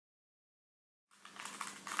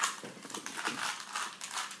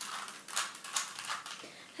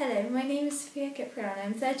Hello, my name is Sophia Kyprianou.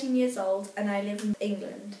 I'm 13 years old and I live in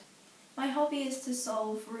England. My hobby is to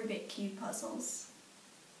solve Rubik's Cube puzzles.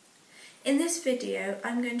 In this video,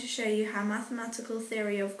 I'm going to show you how mathematical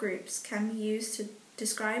theory of groups can be used to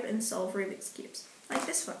describe and solve Rubik's Cubes, like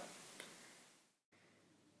this one.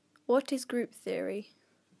 What is group theory?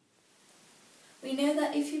 We know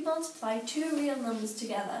that if you multiply two real numbers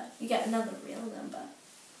together, you get another real number.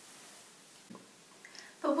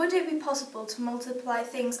 But would it be possible to multiply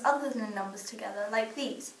things other than numbers together, like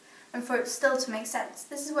these, and for it still to make sense?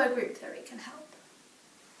 This is where group theory can help.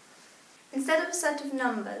 Instead of a set of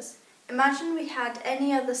numbers, imagine we had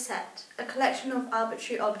any other set, a collection of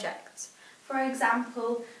arbitrary objects. For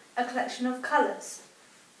example, a collection of colours,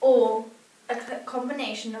 or a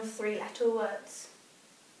combination of three-letter words.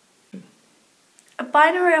 A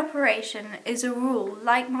binary operation is a rule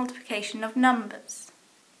like multiplication of numbers.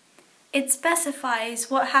 It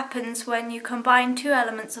specifies what happens when you combine two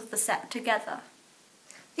elements of the set together.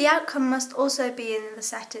 The outcome must also be in the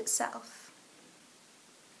set itself.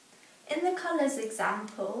 In the colours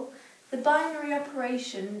example, the binary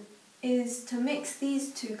operation is to mix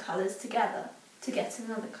these two colours together to get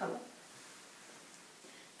another colour.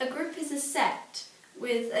 A group is a set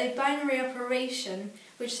with a binary operation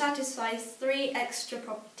which satisfies three extra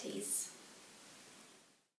properties.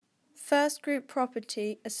 First group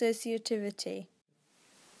property, associativity.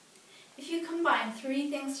 If you combine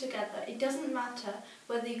three things together, it doesn't matter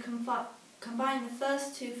whether you combine the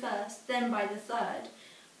first two first, then by the third,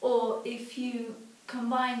 or if you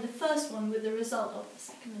combine the first one with the result of the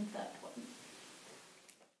second and third one.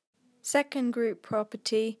 Second group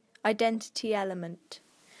property, identity element.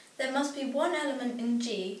 There must be one element in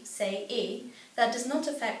G, say E, that does not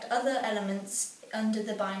affect other elements under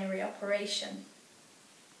the binary operation.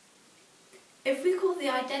 If we call the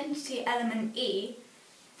identity element E,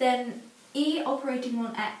 then E operating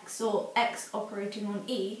on X or X operating on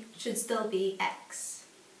E should still be X.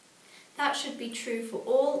 That should be true for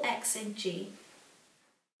all X in G.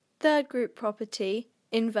 Third group property,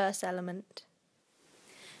 inverse element.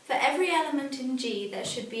 For every element in G, there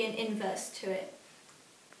should be an inverse to it.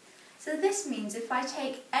 So this means if I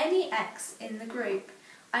take any X in the group,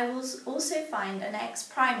 I will also find an X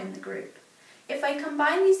prime in the group. If I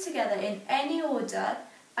combine these together in any order,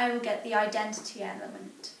 I will get the identity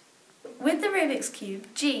element. With the Rubik's Cube,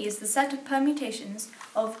 G is the set of permutations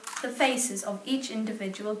of the faces of each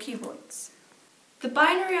individual cuboids. The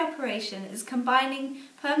binary operation is combining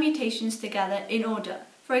permutations together in order.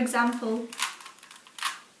 For example,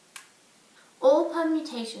 all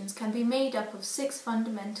permutations can be made up of 6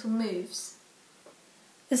 fundamental moves.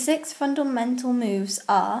 The 6 fundamental moves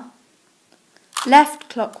are left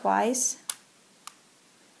clockwise,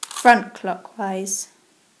 front clockwise,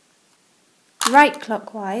 right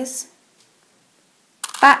clockwise,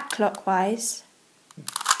 back clockwise,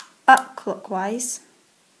 up clockwise,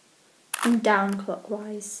 and down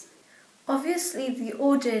clockwise. Obviously, the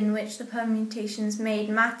order in which the permutations made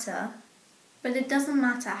matter, but it doesn't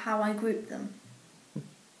matter how I group them.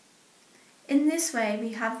 In this way,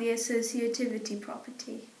 we have the associativity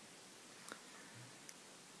property.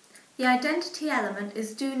 The identity element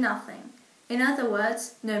is do nothing. In other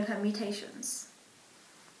words, no permutations.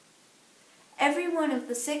 Every one of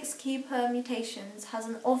the 6 key permutations has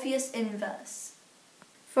an obvious inverse.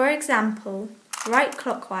 For example, right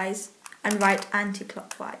clockwise and right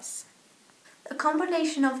anti-clockwise. The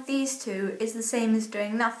combination of these two is the same as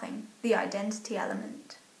doing nothing, the identity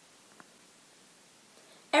element.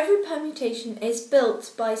 Every permutation is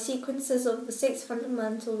built by sequences of the 6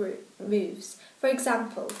 fundamental moves. For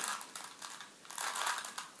example,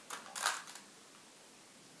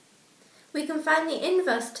 we can find the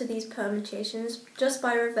inverse to these permutations just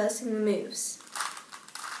by reversing the moves.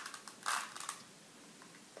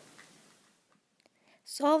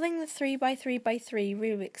 Solving the 3x3x3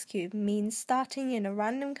 Rubik's Cube means starting in a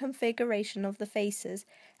random configuration of the faces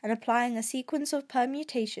and applying a sequence of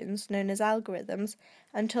permutations known as algorithms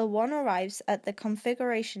until one arrives at the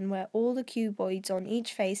configuration where all the cuboids on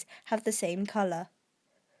each face have the same colour.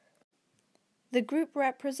 The group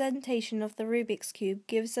representation of the Rubik's Cube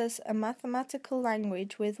gives us a mathematical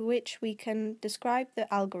language with which we can describe the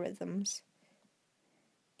algorithms.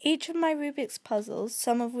 Each of my Rubik's puzzles,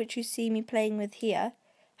 some of which you see me playing with here,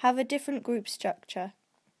 have a different group structure.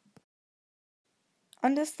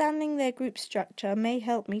 Understanding their group structure may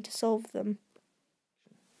help me to solve them.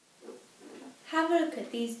 Have a look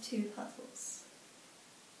at these two puzzles.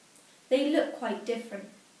 They look quite different.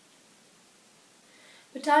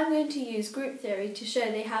 But I'm going to use group theory to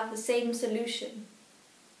show they have the same solution.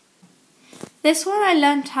 This one I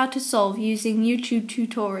learnt how to solve using YouTube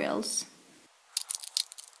tutorials.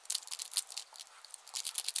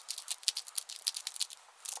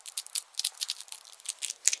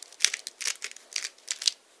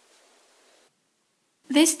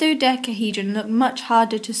 This dodecahedron looked much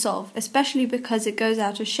harder to solve, especially because it goes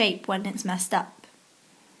out of shape when it's messed up.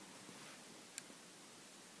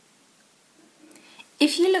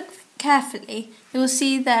 If you look carefully, you will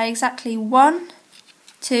see there are exactly 1,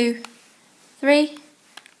 2, 3,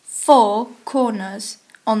 4 corners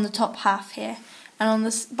on the top half here, and on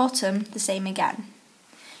the bottom the same again.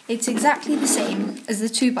 It's exactly the same as the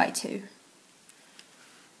 2x2.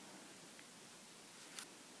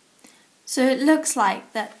 So it looks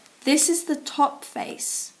like that this is the top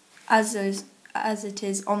face as it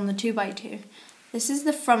is on the 2x2. This is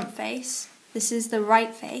the front face, this is the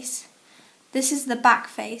right face, this is the back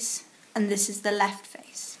face, and this is the left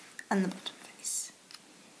face and the bottom face.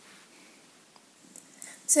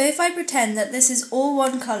 So if I pretend that this is all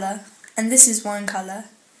one colour and this is one colour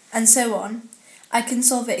and so on, I can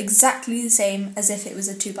solve it exactly the same as if it was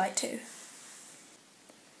a 2x2.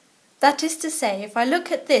 That is to say, if I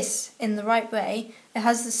look at this in the right way, it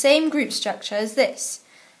has the same group structure as this,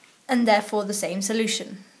 and therefore the same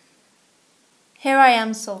solution. Here I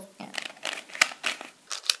am solving it.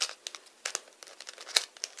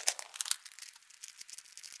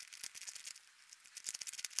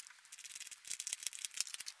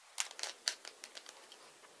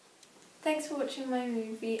 Thanks for watching my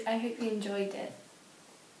movie. I hope you enjoyed it.